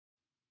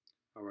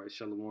All right,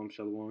 shalom,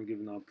 shalom,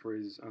 giving all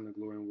praises, honor,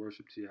 glory, and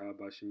worship to Yahweh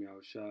Bashim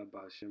Yahushua,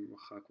 Bashim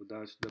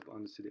Rachakodash, double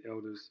honors to the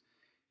elders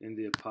and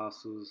the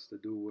apostles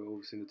that do well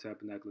overseeing the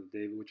tabernacle of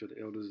David, which are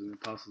the elders and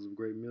apostles of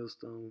Great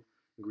Millstone.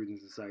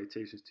 Greetings and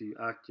salutations to you,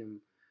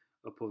 Akim,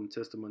 upholding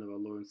testimony of our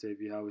Lord and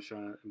Savior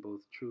Yahushua in both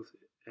truth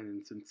and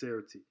in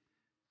sincerity.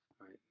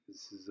 All right,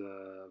 this is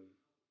a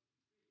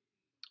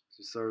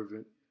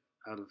servant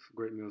out of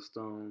Great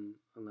Millstone,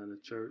 Atlanta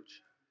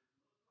Church.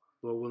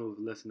 Lord willing, with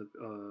a lesson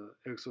of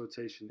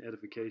exhortation,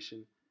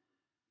 edification,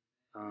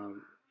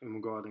 and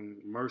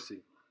regarding mercy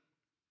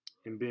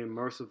and being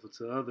merciful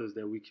to others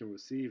that we can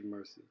receive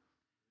mercy.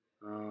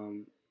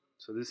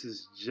 So this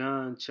is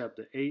John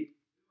chapter 8.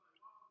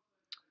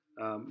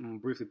 I'm going to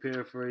briefly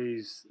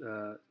paraphrase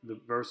the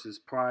verses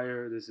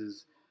prior. This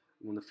is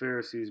when the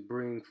Pharisees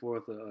bring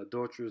forth an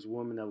adulterous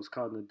woman that was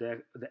caught in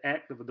the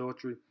act of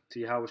adultery to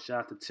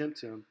Yahushua to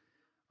tempt him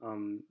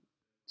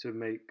to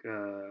make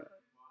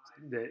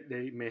that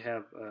they may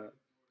have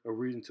a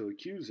reason to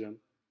accuse him.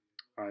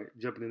 All right,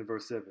 jumping into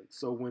verse 7.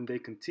 So when they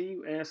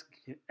continue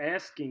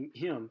asking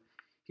him,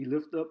 he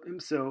lifted up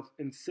himself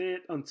and said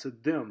unto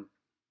them,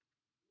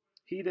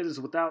 he that is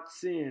without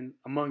sin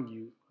among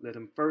you, let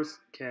him first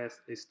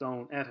cast a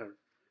stone at her.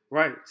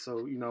 Right,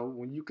 so,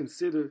 when you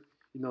consider,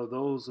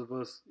 those of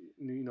us,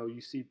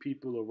 you see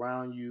people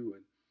around you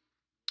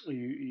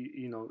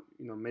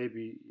and,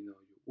 maybe, your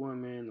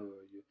woman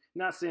or you're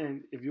not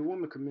saying if your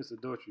woman commits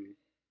adultery,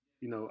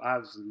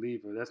 obviously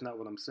leave her. That's not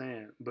what I'm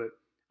saying. But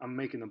I'm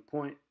making a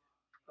point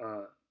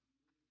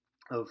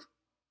of,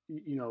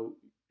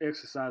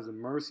 exercising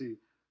mercy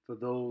for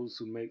those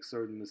who make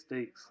certain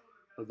mistakes,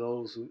 for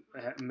those who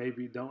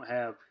maybe don't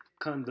have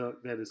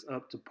conduct that is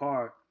up to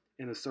par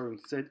in a certain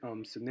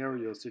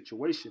scenario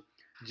situation,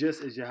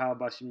 just as Yahweh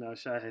Bashim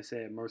Yahushua has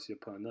had mercy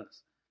upon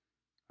us.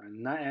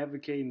 I'm not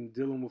advocating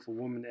dealing with a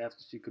woman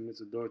after she commits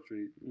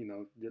adultery.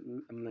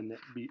 I'm letting that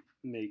be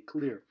made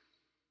clear.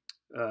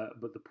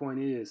 But the point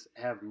is,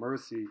 have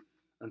mercy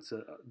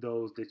unto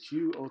those that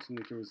you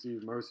ultimately can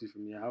receive mercy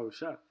from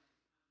Yahushua.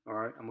 All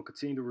right, I'm going to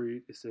continue to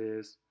read. It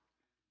says,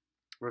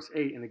 verse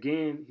 8, and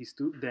again he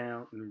stooped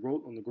down and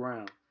wrote on the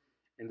ground.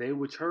 And they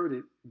which heard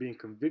it, being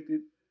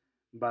convicted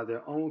by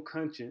their own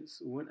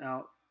conscience, went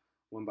out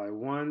one by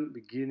one,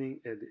 beginning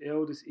at the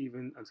eldest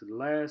even unto the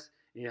last.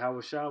 And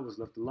Yahushua was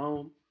left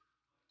alone,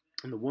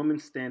 and the woman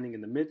standing in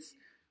the midst.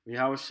 When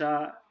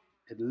Yahushua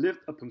had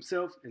lifted up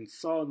himself and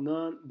saw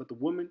none but the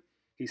woman,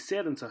 he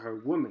said unto her,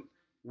 Woman,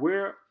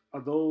 where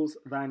are those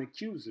thine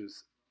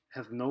accusers?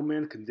 Hath no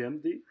man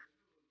condemned thee?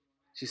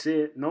 She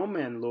said, No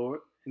man,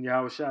 Lord. And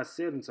Yahushua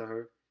said unto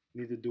her,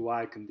 Neither do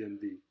I condemn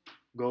thee.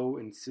 Go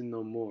and sin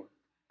no more.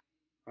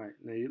 All right.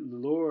 Now the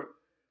Lord,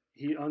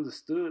 he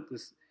understood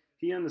this.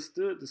 He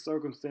understood the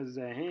circumstances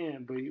at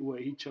hand, but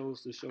he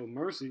chose to show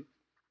mercy.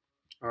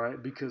 All right,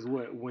 because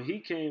when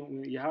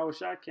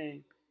Yahushua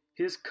came,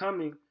 his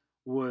coming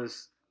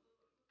was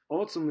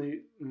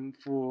ultimately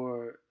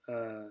for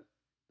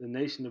the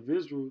nation of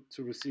Israel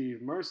to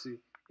receive mercy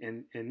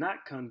and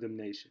not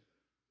condemnation.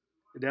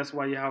 That's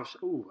why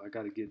Yahushua. Ooh, I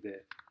gotta get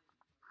that.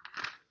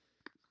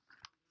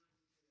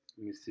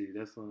 Let me see.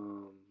 That's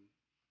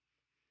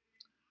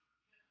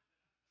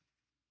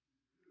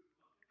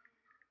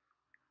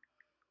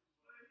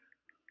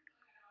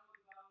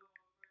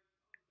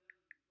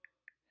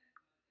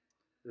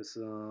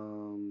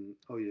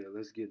oh yeah,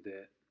 let's get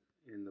that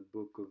in the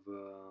book of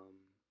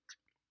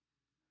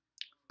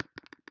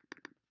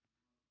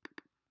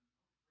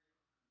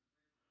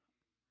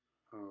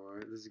all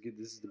right, this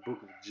is the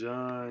book of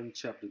John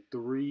chapter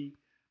 3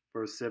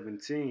 verse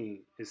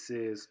 17. It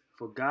says,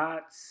 For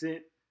God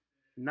sent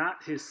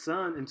not his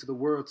son into the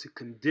world to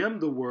condemn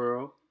the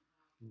world,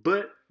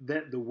 but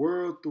that the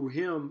world through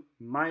him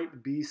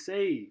might be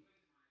saved.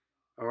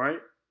 All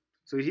right,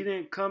 so he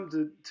didn't come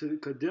to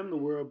condemn the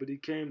world, but he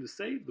came to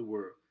save the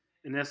world.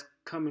 And that's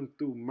coming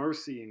through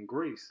mercy and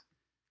grace.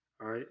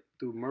 All right,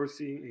 through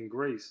mercy and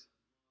grace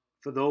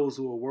for those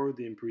who are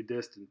worthy and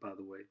predestined, by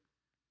the way.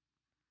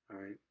 All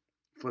right,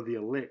 for the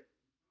elect,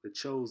 the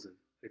chosen,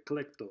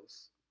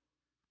 eklektos,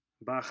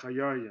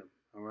 bachayayim.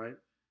 All right.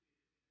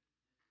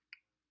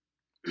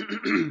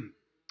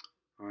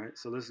 All right,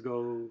 so let's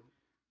go.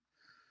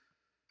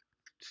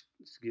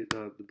 Let's get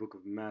the book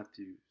of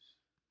Matthew.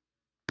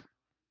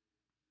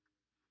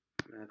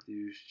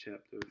 Matthew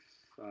chapter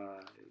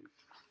 5.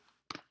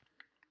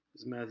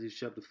 This is Matthew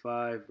chapter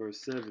 5,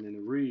 verse 7, and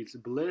it reads,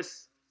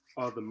 Blessed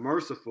are the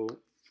merciful,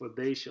 for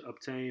they shall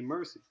obtain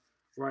mercy.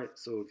 Right,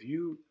 so if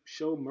you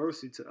show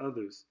mercy to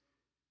others,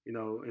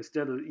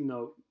 instead of,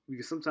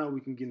 because sometimes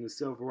we can get in the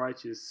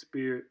self-righteous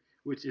spirit,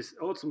 which is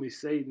ultimately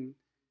Satan,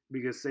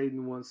 because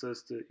Satan wants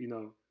us to,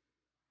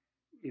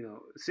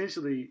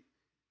 essentially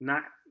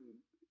not,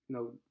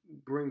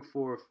 bring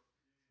forth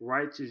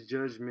righteous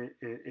judgment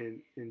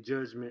and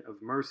judgment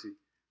of mercy,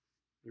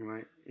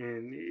 right?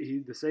 And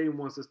the Satan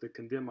wants us to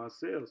condemn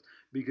ourselves,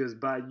 because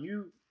by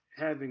you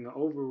having an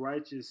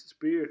over-righteous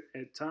spirit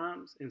at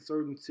times in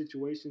certain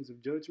situations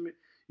of judgment,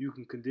 you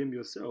can condemn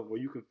yourself, or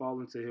you can fall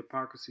into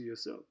hypocrisy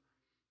yourself.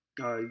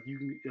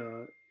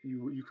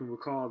 You can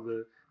recall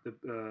the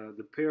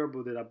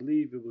parable that I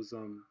believe it was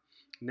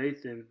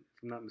Nathan,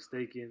 if I'm not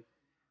mistaken,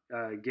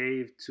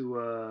 gave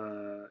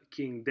to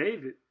King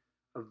David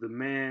of the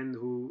man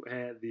who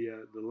had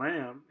the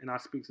lamb. And I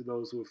speak to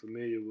those who are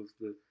familiar with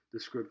the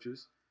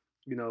scriptures.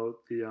 You know,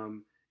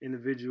 the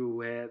individual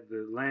who had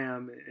the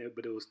lamb,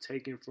 but it was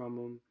taken from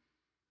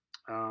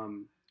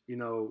him. You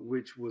know,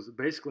 which was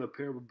basically a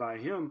parable by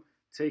him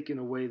taking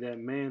away that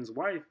man's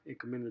wife and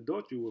committing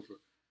adultery with her.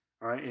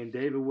 All right, and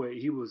David, what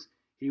he was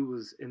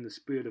in the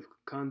spirit of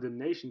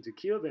condemnation to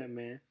kill that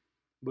man,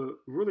 but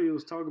really it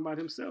was talking about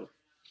himself.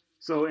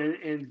 So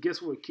and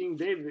guess what? King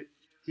David,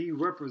 he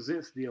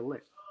represents the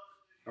elect.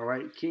 All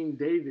right, King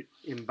David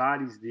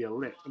embodies the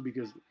elect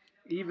because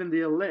even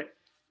the elect,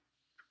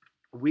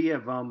 we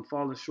have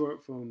fallen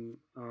short from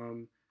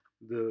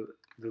the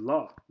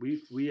law.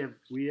 We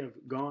have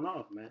gone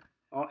off, man.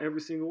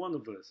 Every single one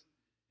of us.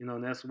 You know,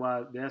 and that's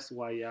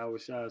why Yahweh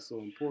Shai is so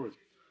important.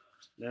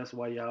 That's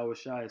why Yahweh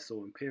Shai is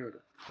so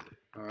imperative.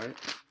 All right.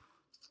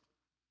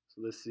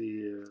 So let's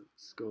see here.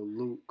 Let's go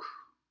Luke.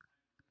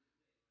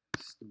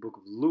 It's the book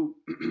of Luke,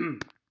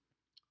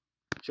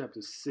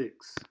 chapter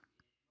 6.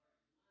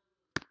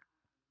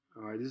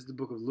 All right, this is the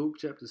book of Luke,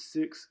 chapter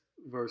 6,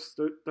 verse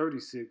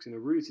 36. And it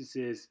reads, it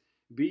says,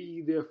 be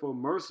ye therefore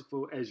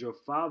merciful as your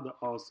Father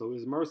also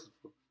is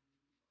merciful.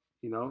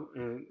 You know,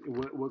 and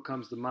what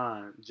comes to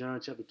mind? John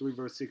chapter 3,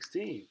 verse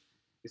 16.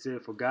 It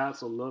said, for God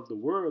so loved the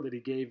world that he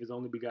gave his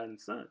only begotten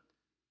son.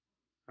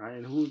 All right,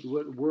 and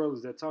what world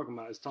is that talking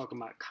about? It's talking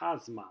about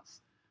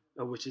cosmos,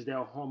 which is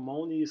that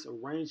harmonious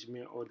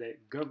arrangement or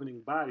that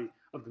governing body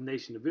of the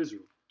nation of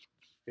Israel.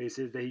 And it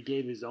says that he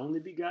gave his only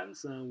begotten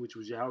son, which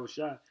was Yahweh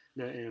Shai,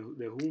 that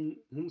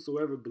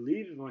whomsoever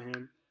believeth on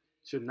him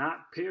should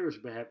not perish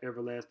but have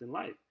everlasting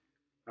life.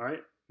 All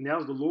right. And that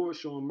was the Lord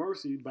showing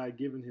mercy by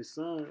giving his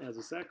son as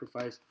a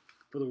sacrifice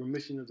for the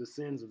remission of the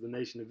sins of the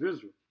nation of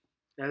Israel.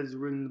 As is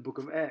written in the book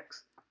of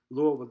Acts.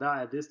 Lord, will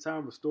thou at this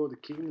time restore the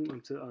kingdom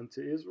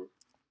unto Israel?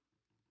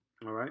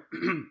 All right.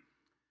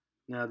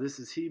 Now this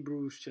is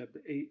Hebrews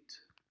chapter 8.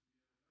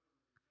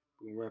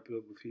 We're going to wrap it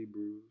up with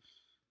Hebrews.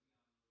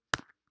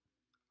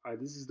 All right,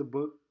 this is the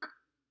book.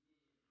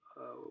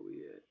 Where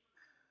we at?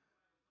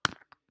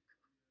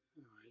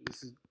 All right,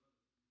 this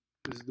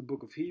is the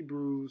book of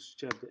Hebrews,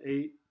 chapter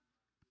 8,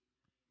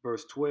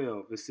 verse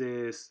 12. It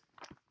says,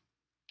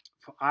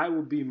 for I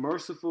will be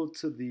merciful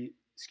to the,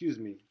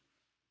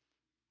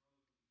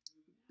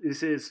 it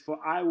says, for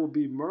I will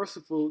be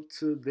merciful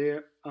to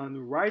their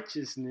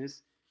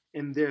unrighteousness,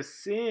 and their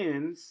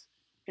sins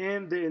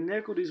and their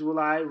iniquities will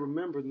I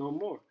remember no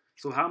more.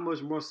 So how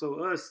much more so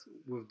us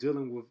with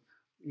dealing with,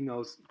 you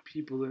know,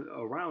 people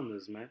around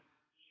us, man.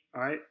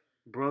 All right,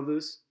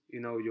 brothers,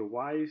 you know, your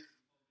wife,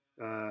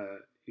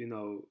 you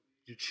know,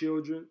 your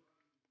children,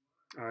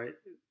 all right,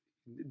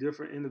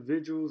 different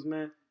individuals,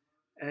 man.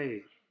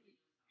 Hey,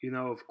 you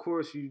know, of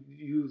course you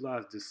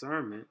utilize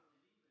discernment.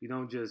 You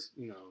don't just,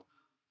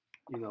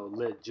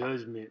 let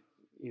judgment,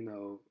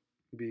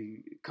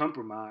 be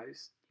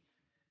compromised.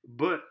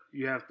 But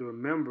you have to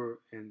remember,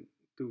 and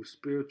through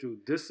spiritual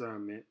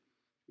discernment,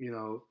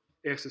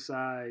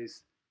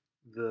 exercise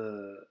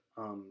the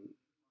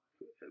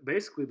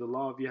basically the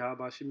law of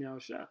Yahweh Shem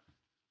Yahushua,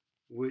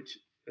 which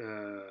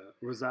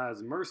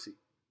resides mercy.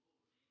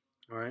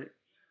 All right,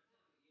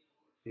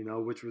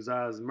 which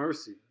resides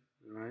mercy.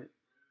 All right,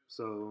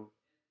 so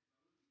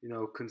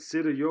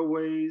consider your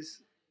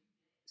ways.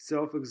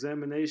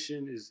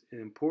 Self-examination is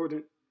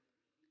important.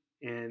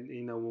 And,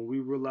 when we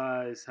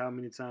realize how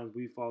many times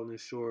we've fallen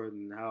short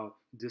and how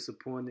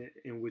disappointed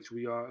in which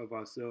we are of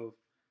ourselves,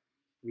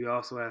 we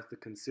also have to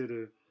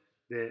consider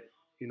that,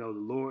 the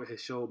Lord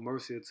has showed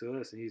mercy to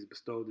us and he's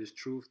bestowed this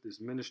truth, this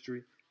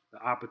ministry,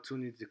 the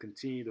opportunity to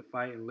continue to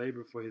fight and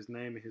labor for his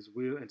name and his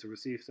will and to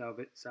receive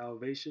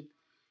salvation.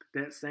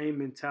 That same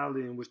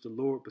mentality in which the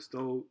Lord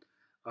bestowed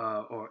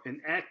or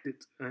enacted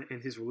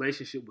in his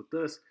relationship with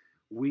us,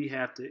 we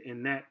have to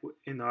enact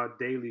in our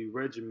daily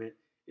regiment,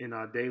 in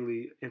our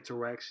daily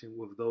interaction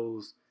with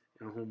those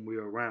in whom we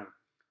are around.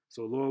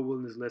 So, Lord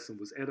willing, this lesson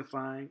was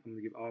edifying. I'm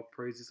going to give all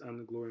praises,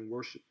 honor, glory, and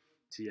worship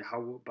to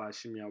Yahweh, by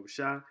Hashem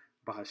Yahushua,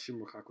 by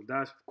Hashem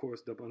Hakodash, of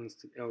course, double honors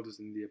to the elders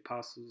and the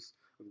apostles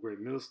of Great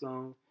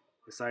Millstone,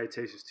 and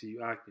salutations to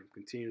you, Akim.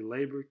 Continue to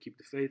labor, keep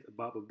the faith,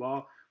 Abba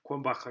Ba,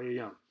 Kwam Ba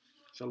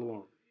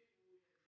Shalom.